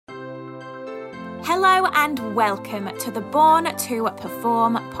Hello and welcome to the Born to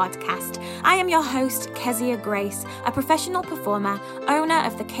Perform podcast. I am your host, Kezia Grace, a professional performer, owner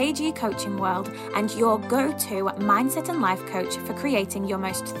of the KG Coaching World, and your go-to mindset and life coach for creating your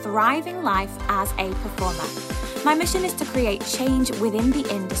most thriving life as a performer. My mission is to create change within the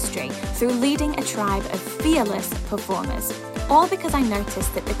industry through leading a tribe of fearless performers. All because I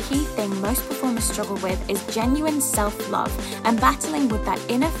noticed that the key thing most performers struggle with is genuine self-love and battling with that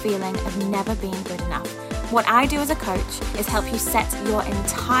inner feeling of never being good enough. What I do as a coach is help you set your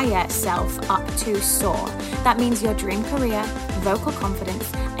entire self up to soar. That means your dream career, vocal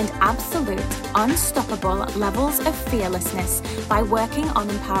confidence, and absolute unstoppable levels of fearlessness by working on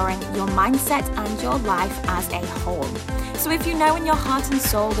empowering your mindset and your life as a whole. So if you know in your heart and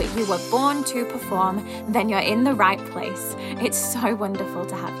soul that you were born to perform, then you're in the right place. It's so wonderful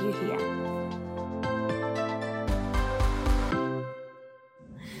to have you here.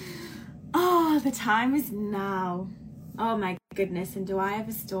 Oh, the time is now. Oh my goodness, and do I have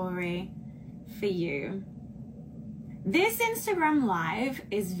a story for you? This Instagram Live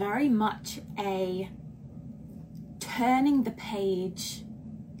is very much a turning the page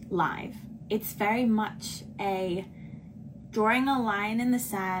live. It's very much a drawing a line in the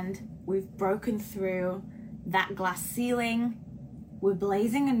sand. We've broken through that glass ceiling. We're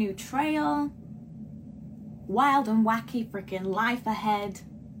blazing a new trail. Wild and wacky freaking life ahead.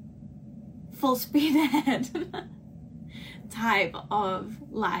 Full speed ahead type of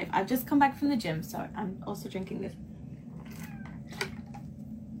life. I've just come back from the gym, so I'm also drinking this.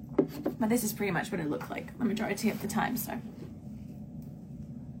 But this is pretty much what it looked like the majority of the time, so.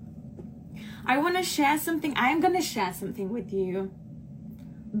 I want to share something. I am going to share something with you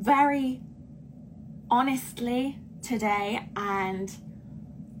very honestly today, and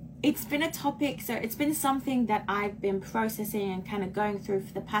it's been a topic, so it's been something that I've been processing and kind of going through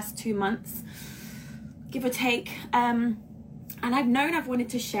for the past 2 months, give or take, and I've known I've wanted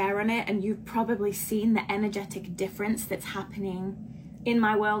to share on it, and you've probably seen the energetic difference that's happening in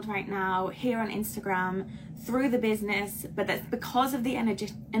my world right now, here on Instagram, through the business, but that's because of the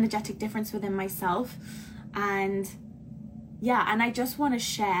energetic difference within myself. And yeah, and I just want to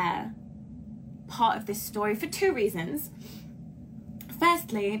share part of this story for 2 reasons.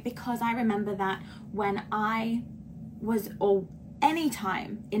 Firstly, because I remember that when I was, or any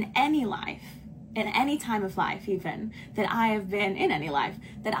time in any life, in any time of life even, that I have been, in any life,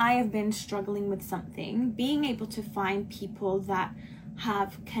 that I have been struggling with something, being able to find people that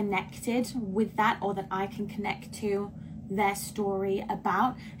have connected with that, or that I can connect to their story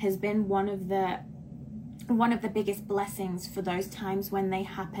about, has been one of the biggest blessings for those times when they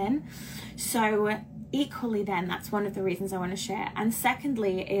happen. So equally then, that's one of the reasons I want to share. And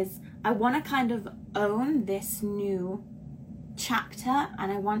secondly is I want to kind of own this new chapter,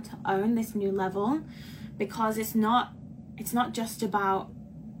 and I want to own this new level, because it's not just about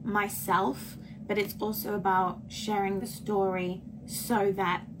myself, but it's also about sharing the story so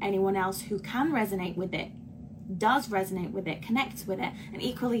that anyone else who can resonate with it does resonate with it, connects with it, and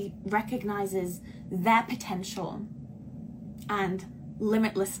equally recognizes their potential and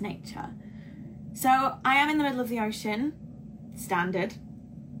limitless nature. So I am in the middle of the ocean, standard.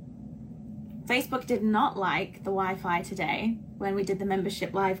 Facebook did not like the Wi-Fi today when we did the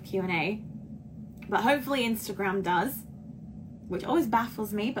membership live Q&A, but hopefully Instagram does, which always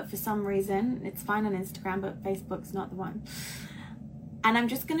baffles me, but for some reason it's fine on Instagram, but Facebook's not the one. And I'm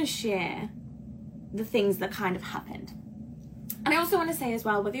just going to share the things that kind of happened. And I also want to say as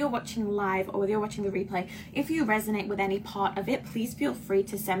well, whether you're watching live or whether you're watching the replay, if you resonate with any part of it, please feel free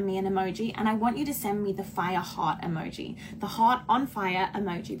to send me an emoji. And I want you to send me the fire heart emoji, the heart on fire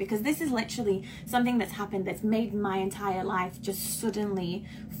emoji, because this is literally something that's happened that's made my entire life just suddenly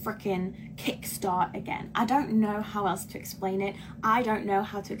freaking kickstart again. I don't know how else to explain it. I don't know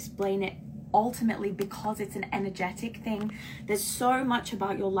how to explain it ultimately, because it's an energetic thing. There's so much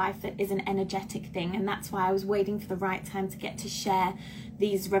about your life that is an energetic thing, and that's why I was waiting for the right time to get to share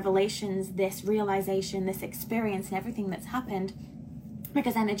these revelations, this realization, this experience, and everything that's happened,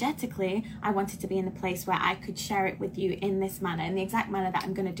 because energetically I wanted to be in the place where I could share it with you in this manner, in the exact manner that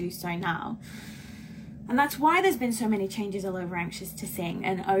I'm going to do so now. And that's why there's been so many changes all over Anxious to Sing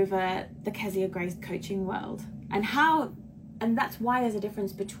and over the Kezia Grace coaching world, and that's why there's a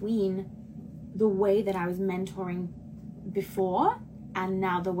difference between the way that I was mentoring before and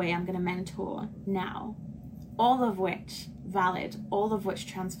now the way I'm going to mentor now, all of which valid, all of which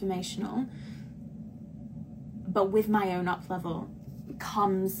transformational, but with my own up level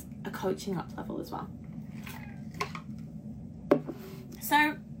comes a coaching up level as well.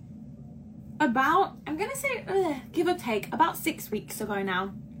 So about, I'm going to say, give or take, about 6 weeks ago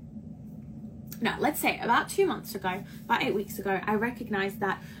now, no, let's say about 2 months ago, about 8 weeks ago, I recognized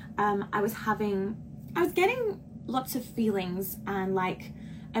that I was getting lots of feelings and like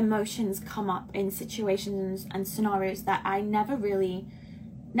emotions come up in situations and scenarios that I never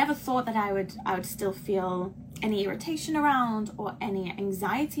thought that I would still feel any irritation around or any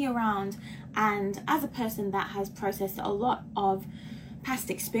anxiety around. And as a person that has processed a lot of past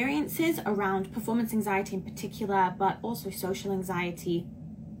experiences around performance anxiety in particular, but also social anxiety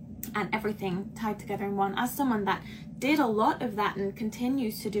and everything tied together in one, as someone that did a lot of that and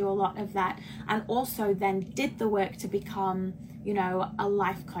continues to do a lot of that, and also then did the work to become, you know, a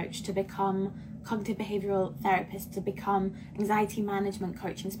life coach, to become cognitive behavioral therapist, to become anxiety management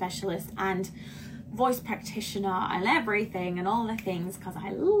coaching specialist and voice practitioner and everything and all the things, because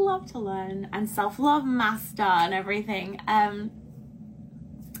I love to learn, and self-love master and everything.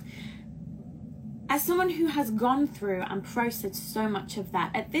 As someone who has gone through and processed so much of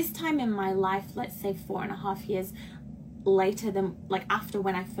that, at this time in my life, let's say 4.5 years later than like after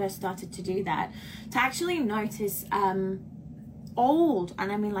when I first started to do that, to actually notice old,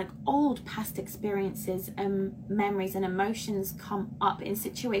 and I mean like old past experiences and memories and emotions come up in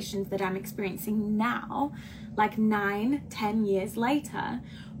situations that I'm experiencing now, like 9-10 years later,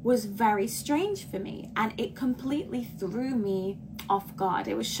 was very strange for me, and it completely threw me off guard.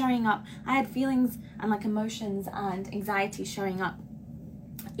 It was showing up, I had feelings and like emotions and anxiety showing up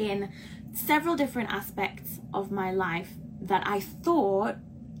in several different aspects of my life that I thought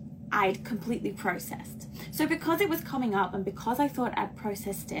I'd completely processed. So because it was coming up and because I thought I'd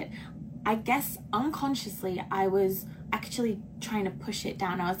processed it, I guess unconsciously I was actually trying to push it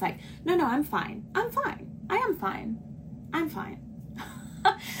down. I was like, no, I'm fine. I am fine. I'm fine.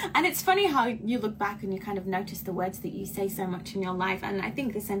 And it's funny how you look back and you kind of notice the words that you say so much in your life. And I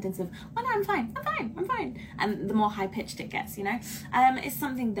think the sentence of, oh no, I'm fine. And the more high pitched it gets, you know, is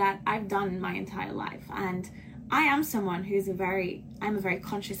something that I've done my entire life. And I am someone who's I'm a very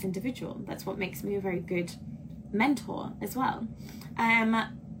conscious individual. That's what makes me a very good mentor as well. And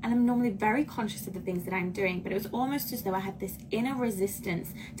I'm normally very conscious of the things that I'm doing, but it was almost as though I had this inner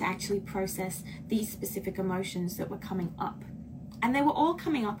resistance to actually process these specific emotions that were coming up. And they were all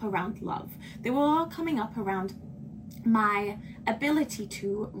coming up around love. They were all coming up around my ability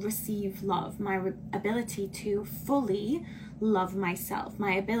to receive love, my ability to fully love myself,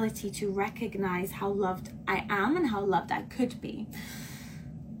 my ability to recognize how loved I am and how loved I could be.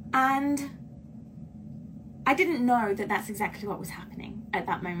 And I didn't know that that's exactly what was happening at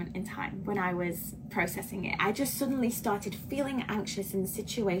that moment in time when I was processing it. I just suddenly started feeling anxious in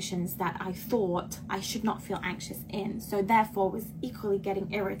situations that I thought I should not feel anxious in. So therefore was equally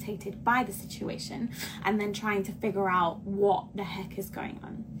getting irritated by the situation and then trying to figure out what the heck is going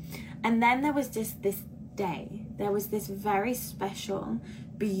on. And then there was just this day. There was this very special,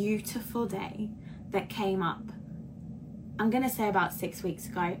 beautiful day that came up. I'm going to say about 6 weeks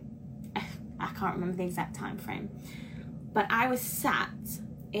ago. I can't remember the exact time frame, but I was sat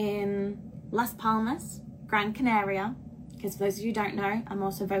in Las Palmas, Gran Canaria, because for those of you who don't know, I'm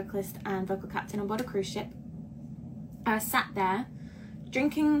also vocalist and vocal captain on board a cruise ship. I was sat there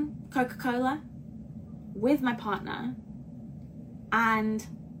drinking Coca-Cola with my partner, and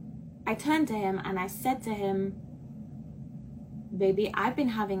I turned to him and I said to him, baby, I've been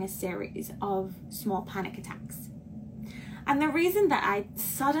having a series of small panic attacks. And the reason that I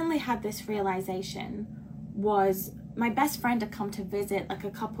suddenly had this realization was my best friend had come to visit like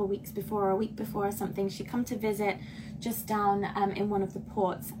a couple weeks before, or a week before or something. She'd come to visit just down in one of the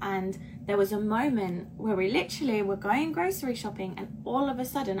ports, and there was a moment where we literally were going grocery shopping, and all of a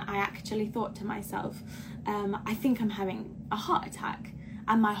sudden I actually thought to myself, I think I'm having a heart attack.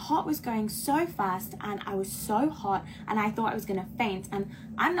 And my heart was going so fast and I was so hot and I thought I was gonna faint. And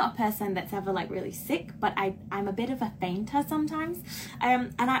I'm not a person that's ever like really sick, but I'm a bit of a fainter sometimes.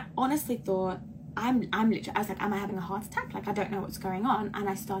 And I honestly thought, I was like, am I having a heart attack? Like, I don't know what's going on. And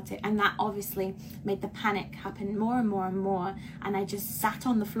I started, and that obviously made the panic happen more and more and more. And I just sat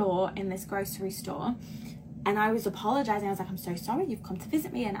on the floor in this grocery store. And I was apologizing. I was like, I'm so sorry, you've come to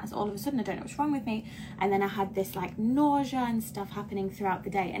visit me. And as all of a sudden, I don't know what's wrong with me. And then I had this like nausea and stuff happening throughout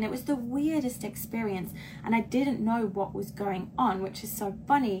the day. And it was the weirdest experience. And I didn't know what was going on, which is so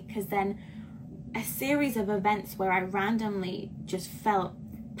funny, because then a series of events where I randomly just felt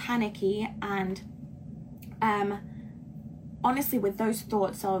panicky and honestly with those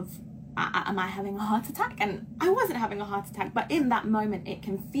thoughts of, am I having a heart attack? And I wasn't having a heart attack, but in that moment, it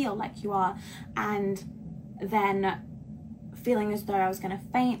can feel like you are. And then feeling as though I was going to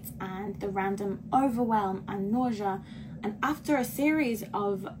faint, and the random overwhelm and nausea. And after a series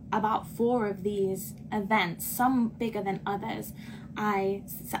of about 4 of these events, some bigger than others,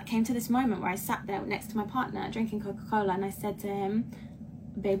 came to this moment where I sat there next to my partner drinking Coca-Cola, and I said to him,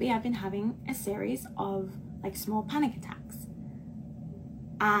 baby, I've been having a series of like small panic attacks,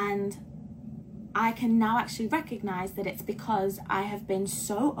 and I can now actually recognize that it's because I have been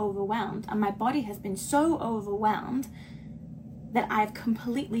so overwhelmed, and my body has been so overwhelmed that I've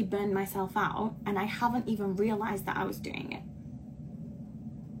completely burned myself out, and I haven't even realized that I was doing it.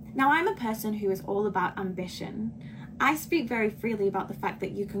 Now, I'm a person who is all about ambition. I speak very freely about the fact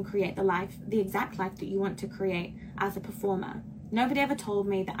that you can create the exact life that you want to create as a performer. Nobody ever told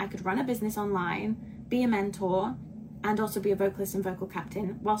me that I could run a business online, be a mentor, and also be a vocalist and vocal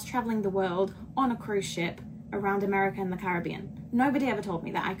captain whilst traveling the world on a cruise ship around America and the Caribbean. Nobody ever told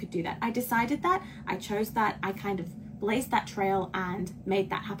me that I could do that. I decided that, I chose that, I kind of blazed that trail and made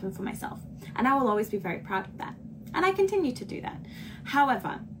that happen for myself. And I will always be very proud of that. And I continue to do that.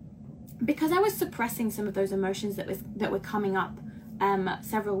 However, because I was suppressing some of those emotions that were coming up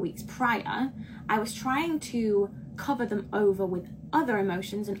several weeks prior, I was trying to cover them over with other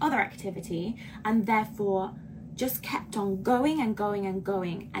emotions and other activity, and therefore just kept on going and going and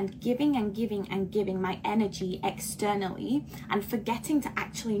going and giving and giving and giving my energy externally, and forgetting to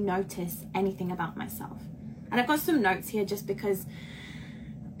actually notice anything about myself. And I've got some notes here just because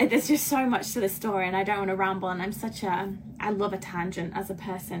there's just so much to the story and I don't want to ramble, and I love a tangent as a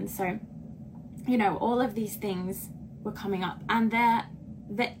person. So, you know, all of these things were coming up, and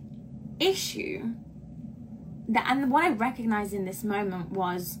the issue that, and what I recognized in this moment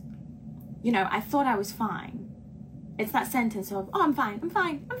was, you know, I thought I was fine. It's that sentence of, oh, I'm fine,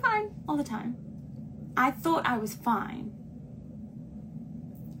 all the time. I thought I was fine.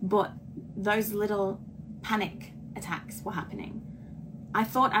 But those little panic attacks were happening. I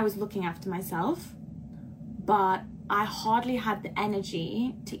thought I was looking after myself, but I hardly had the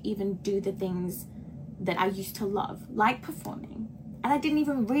energy to even do the things that I used to love, like performing. And I didn't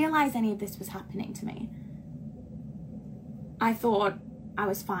even realize any of this was happening to me. I thought I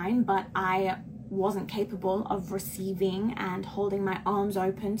was fine, but I wasn't capable of receiving and holding my arms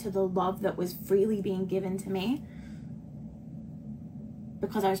open to the love that was freely being given to me,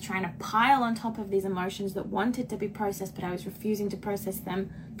 because I was trying to pile on top of these emotions that wanted to be processed, but I was refusing to process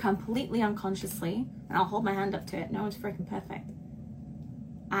them completely unconsciously. And I'll hold my hand up to it. No one's freaking perfect.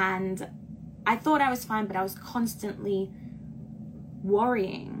 And I thought I was fine, but I was constantly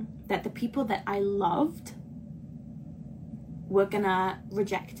worrying that the people that I loved were gonna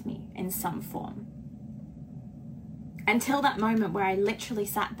reject me in some form. Until that moment where I literally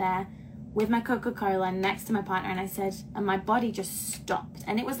sat there with my Coca-Cola next to my partner, and I said, and my body just stopped.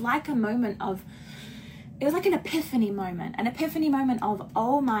 And it was like a moment of, it was like an epiphany moment of,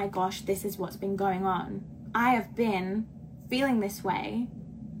 oh my gosh, this is what's been going on. I have been feeling this way,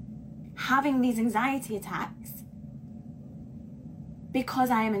 having these anxiety attacks, because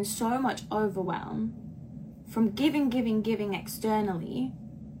I am in so much overwhelm from giving externally,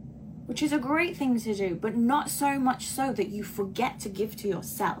 which is a great thing to do, but not so much so that you forget to give to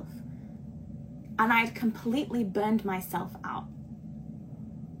yourself. And I'd completely burned myself out.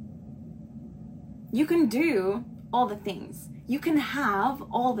 You can do all the things. You can have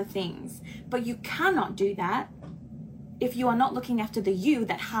all the things, but you cannot do that if you are not looking after the you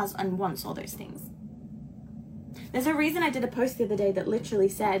that has and wants all those things. There's a reason I did a post the other day that literally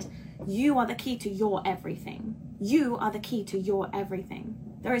said, you are the key to your everything. You are the key to your everything.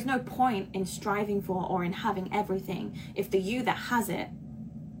 There is no point in striving for or in having everything if the you that has it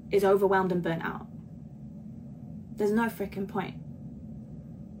is overwhelmed and burnt out. There's no freaking point.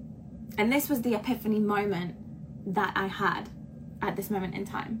 And this was the epiphany moment that I had at this moment in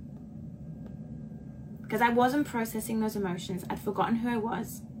time. Because I wasn't processing those emotions. I'd forgotten who I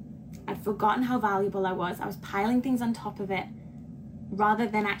was. I'd forgotten how valuable I was. I was piling things on top of it rather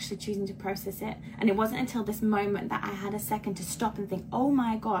than actually choosing to process it. And it wasn't until this moment that I had a second to stop and think, oh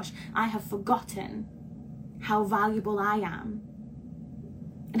my gosh, I have forgotten how valuable I am.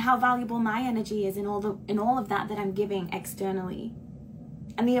 And how valuable my energy is in all of that I'm giving externally.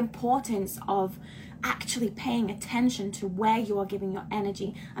 And the importance of actually paying attention to where you are giving your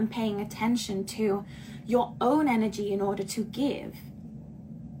energy and paying attention to your own energy in order to give.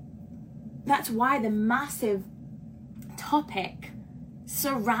 That's why the massive topic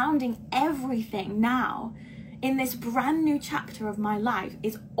surrounding everything now in this brand new chapter of my life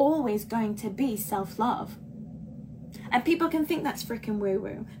is always going to be self-love. And people can think that's freaking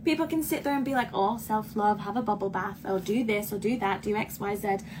woo-woo. People can sit there and be like, oh, self-love, have a bubble bath, or do this or do that, do X, Y,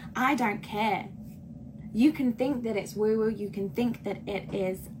 Z. I don't care. You can think that it's woo-woo. You can think that it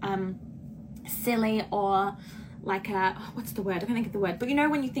is silly or like a, what's the word? I can't think of the word. But you know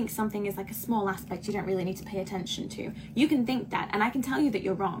when you think something is like a small aspect you don't really need to pay attention to? You can think that, and I can tell you that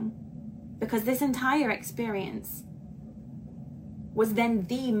you're wrong. Because this entire experience was then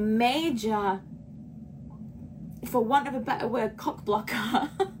the major, for want of a better word, cock blocker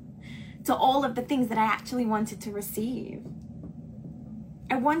to all of the things that I actually wanted to receive.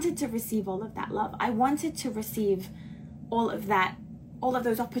 I wanted to receive all of that love. I wanted to receive all of that, all of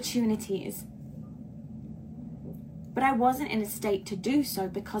those opportunities. But I wasn't in a state to do so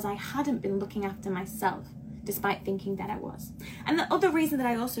because I hadn't been looking after myself, despite thinking that I was. And the other reason that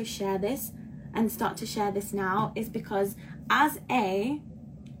I also share this and start to share this now is because as a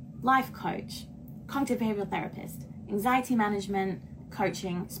life coach, cognitive behavioral therapist, anxiety management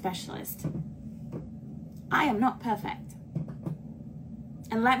coaching specialist, I am not perfect.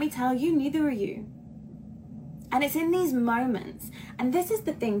 And let me tell you, neither are you. And it's in these moments, and this is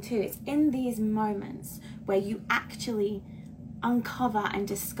the thing too, it's in these moments where you actually uncover and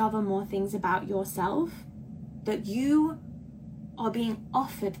discover more things about yourself, that you are being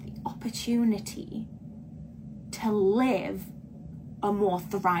offered the opportunity to live a more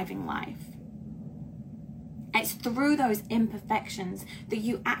thriving life. It's through those imperfections that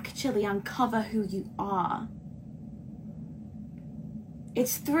you actually uncover who you are.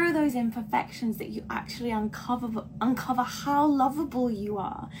 It's through those imperfections that you actually uncover how lovable you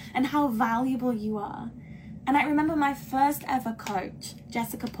are and how valuable you are. And I remember my first ever coach,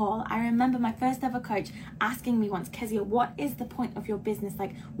 Jessica Paul, I remember my first ever coach asking me once, Kezia, what is the point of your business?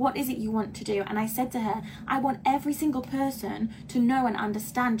 Like, what is it you want to do? And I said to her, I want every single person to know and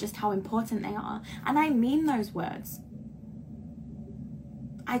understand just how important they are. And I mean those words.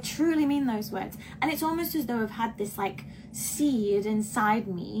 I truly mean those words. And it's almost as though I've had this like seed inside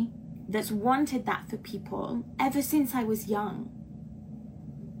me that's wanted that for people ever since I was young.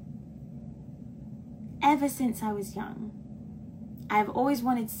 Ever since I was young. I've always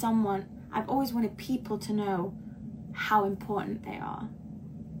wanted people to know how important they are.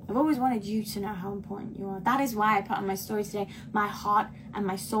 I've always wanted you to know how important you are. That is why I put on my story today, my heart and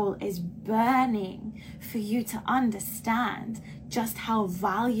my soul is burning for you to understand just how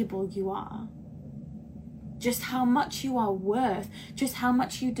valuable you are. Just how much you are worth. Just how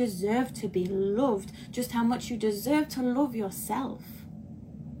much you deserve to be loved. Just how much you deserve to love yourself.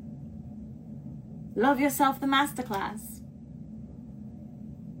 Love Yourself, the masterclass.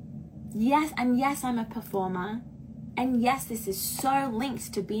 Yes, and yes, I'm a performer. And yes, this is so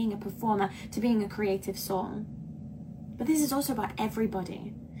linked to being a performer, to being a creative soul. But this is also about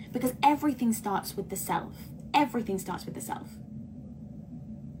everybody. Because everything starts with the self. Everything starts with the self.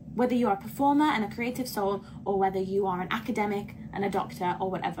 Whether you are a performer and a creative soul, or whether you are an academic and a doctor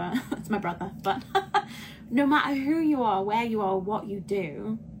or whatever. That's my brother. But no matter who you are, where you are, what you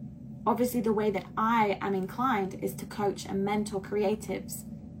do, obviously the way that I am inclined is to coach and mentor creatives.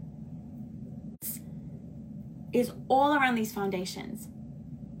 Is all around these foundations.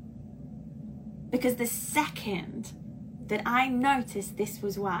 Because the second that I noticed this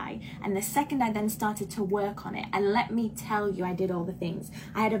was why, and the second I then started to work on it, and let me tell you, I did all the things.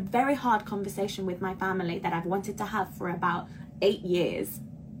 I had a very hard conversation with my family that I've wanted to have for about 8 years.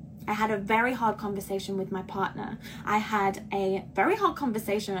 I had a very hard conversation with my partner. I had a very hard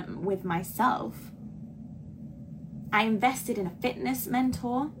conversation with myself. I invested in a fitness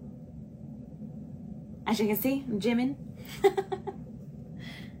mentor. As you can see, I'm gymming.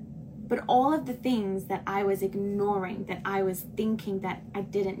 But all of the things that I was ignoring, that I was thinking that I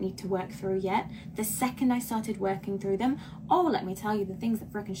didn't need to work through yet, the second I started working through them, oh, let me tell you the things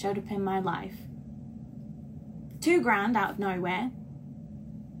that frickin' showed up in my life. $2,000 out of nowhere.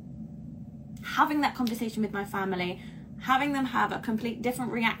 Having that conversation with my family, having them have a complete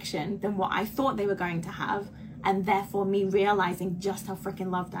different reaction than what I thought they were going to have, and therefore me realizing just how freaking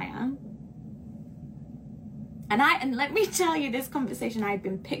loved I am. And let me tell you, this conversation, I had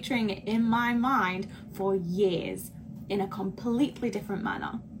been picturing it in my mind for years in a completely different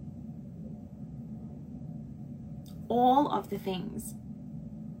manner. All of the things.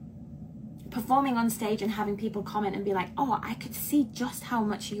 Performing on stage and having people comment and be like, oh, I could see just how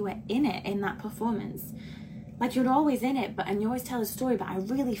much you were in it in that performance. Like, you're always in it, and you always tell a story, but I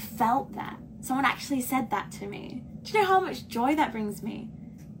really felt that. Someone actually said that to me. Do you know how much joy that brings me?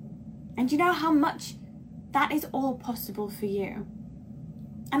 And do you know how much that is all possible for you?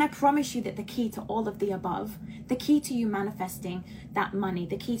 And I promise you that the key to all of the above, the key to you manifesting that money,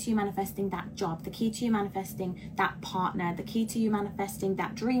 the key to you manifesting that job, the key to you manifesting that partner, the key to you manifesting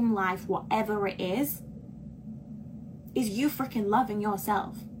that dream life, whatever it is you freaking loving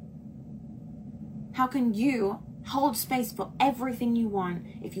yourself. How can you hold space for everything you want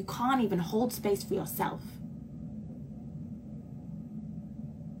if you can't even hold space for yourself?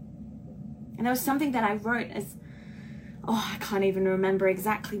 And there was something that I wrote as, I can't even remember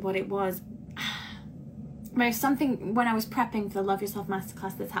exactly what it was. But it was something when I was prepping for the Love Yourself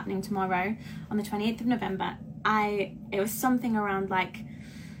Masterclass that's happening tomorrow on the 28th of November. It was something around like,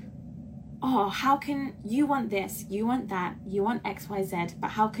 how can you want this, you want that, you want X, Y, Z,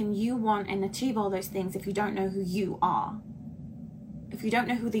 but how can you want and achieve all those things if you don't know who you are? If you don't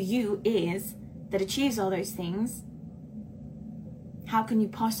know who the you is that achieves all those things, how can you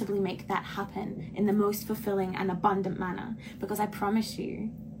possibly make that happen in the most fulfilling and abundant manner? Because I promise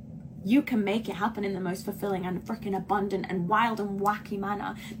you, you can make it happen in the most fulfilling and freaking abundant and wild and wacky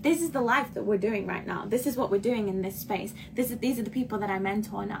manner. This is the life that we're doing right now. This is what we're doing in this space. These are the people that I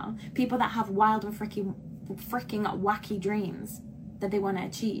mentor now. People that have wild and freaking wacky dreams that they want to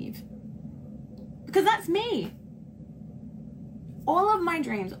achieve. Because that's me. All of my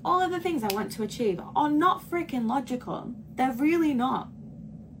dreams, all of the things I want to achieve are not freaking logical. They're really not.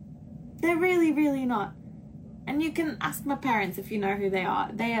 They're really, really not. And you can ask my parents if you know who they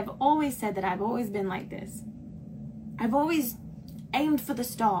are. They have always said that I've always been like this. I've always aimed for the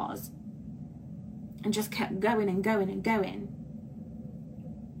stars and just kept going and going and going.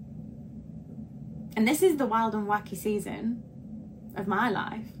 And this is the wild and wacky season of my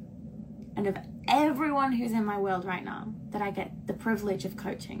life and of everyone who's in my world right now that I get the privilege of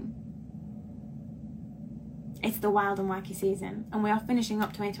coaching. It's the wild and wacky season, and we are finishing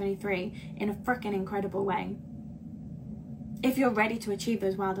up 2023 in a freaking incredible way. If you're ready to achieve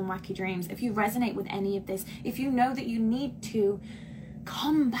those wild and wacky dreams, if you resonate with any of this, if you know that you need to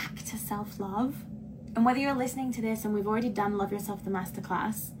come back to self-love, and whether you're listening to this and we've already done Love Yourself the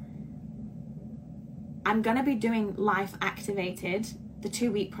Masterclass, I'm going to be doing Life Activated, the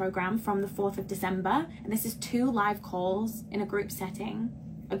 2-week program from the 4th of December. And this is 2 live calls in a group setting,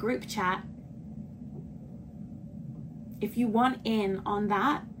 a group chat. If you want in on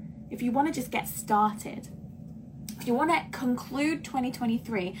that, if you want to just get started, if you want to conclude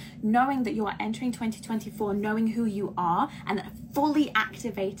 2023 knowing that you are entering 2024, knowing who you are and fully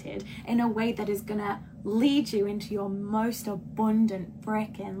activated in a way that is going to lead you into your most abundant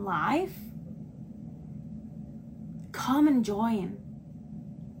freaking life, come and join.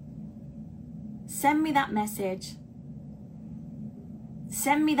 Send me that message.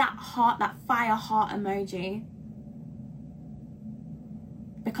 Send me that heart, that fire heart emoji.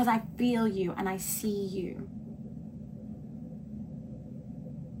 Because I feel you and I see you.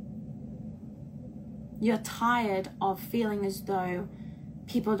 You're tired of feeling as though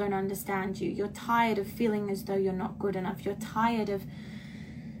people don't understand you. You're tired of feeling as though you're not good enough. You're tired of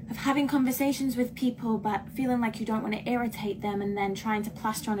having conversations with people but feeling like you don't want to irritate them and then trying to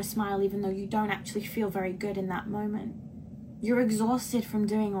plaster on a smile even though you don't actually feel very good in that moment. You're exhausted from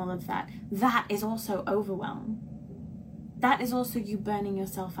doing all of that. That is also overwhelm. That is also you burning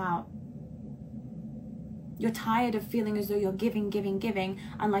yourself out. You're tired of feeling as though you're giving,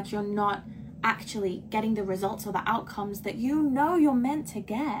 and like you're not actually getting the results or the outcomes that you know you're meant to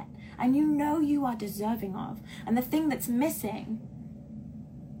get and you know you are deserving of. And the thing that's missing,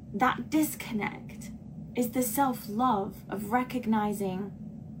 that disconnect, is the self-love of recognizing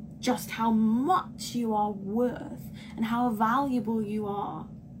just how much you are worth and how valuable you are.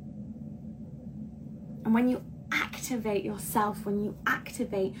 And when you activate yourself, when you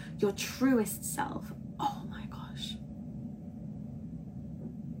activate your truest self, oh my gosh,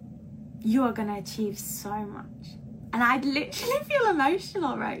 you are going to achieve so much. And I literally feel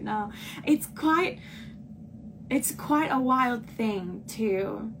emotional right now. It's quite a wild thing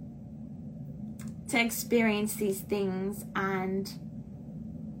to experience these things and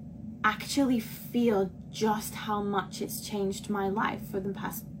actually feel just how much it's changed my life for the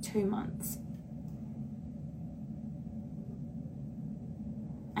past 2 months.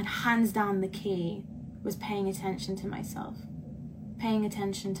 And hands down the key was paying attention to myself, paying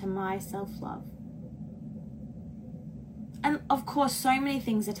attention to my self-love. And of course, so many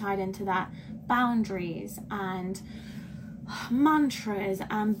things are tied into that. Boundaries and mantras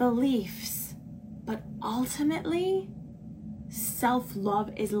and beliefs. But ultimately,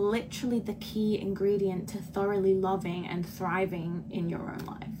 self-love is literally the key ingredient to thoroughly loving and thriving in your own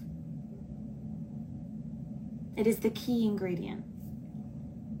life. It is the key ingredient.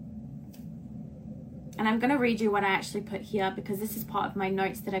 And I'm going to read you what I actually put here because this is part of my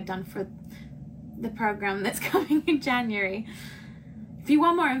notes that I've done for the program that's coming in January. If you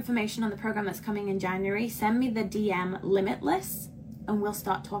want more information on the program that's coming in January, send me the DM Limitless and we'll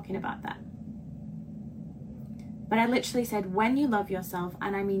start talking about that. But I literally said, when you love yourself,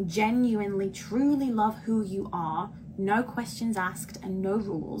 and I mean genuinely, truly love who you are, no questions asked and no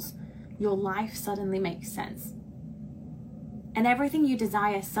rules, your life suddenly makes sense. And everything you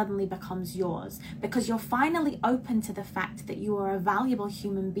desire suddenly becomes yours, because you're finally open to the fact that you are a valuable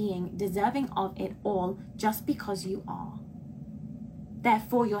human being deserving of it all just because you are.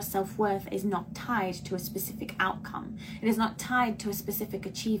 Therefore, your self-worth is not tied to a specific outcome. It is not tied to a specific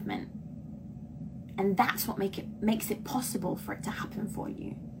achievement. And that's what makes it possible for it to happen for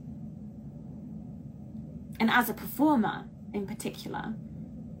you. And as a performer, in particular,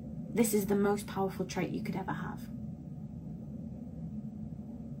 this is the most powerful trait you could ever have.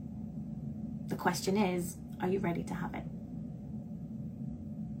 The question is, are you ready to have it?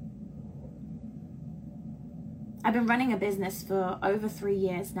 I've been running a business for over 3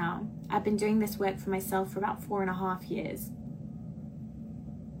 years now. I've been doing this work for myself for about 4.5 years.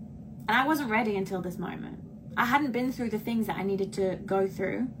 And I wasn't ready until this moment. I hadn't been through the things that I needed to go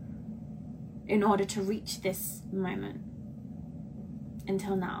through in order to reach this moment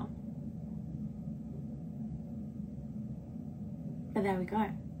until now. But there we go.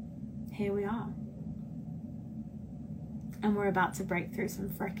 Here we are. And we're about to break through some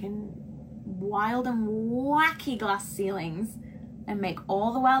freaking wild and wacky glass ceilings and make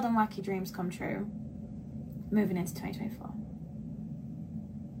all the wild and wacky dreams come true moving into 2024.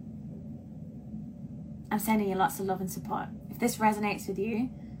 I'm sending you lots of love and support. If this resonates with you,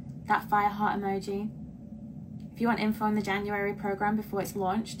 that fire heart emoji. If you want info on the January program before it's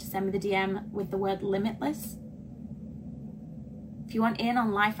launched, send me the DM with the word limitless. If you want in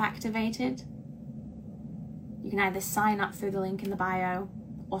on Life Activated, you can either sign up through the link in the bio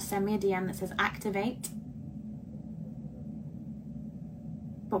or send me a DM that says activate.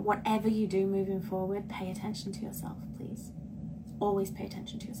 But whatever you do moving forward, pay attention to yourself, please. Always pay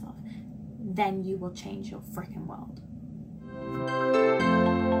attention to yourself. Then you will change your freaking world.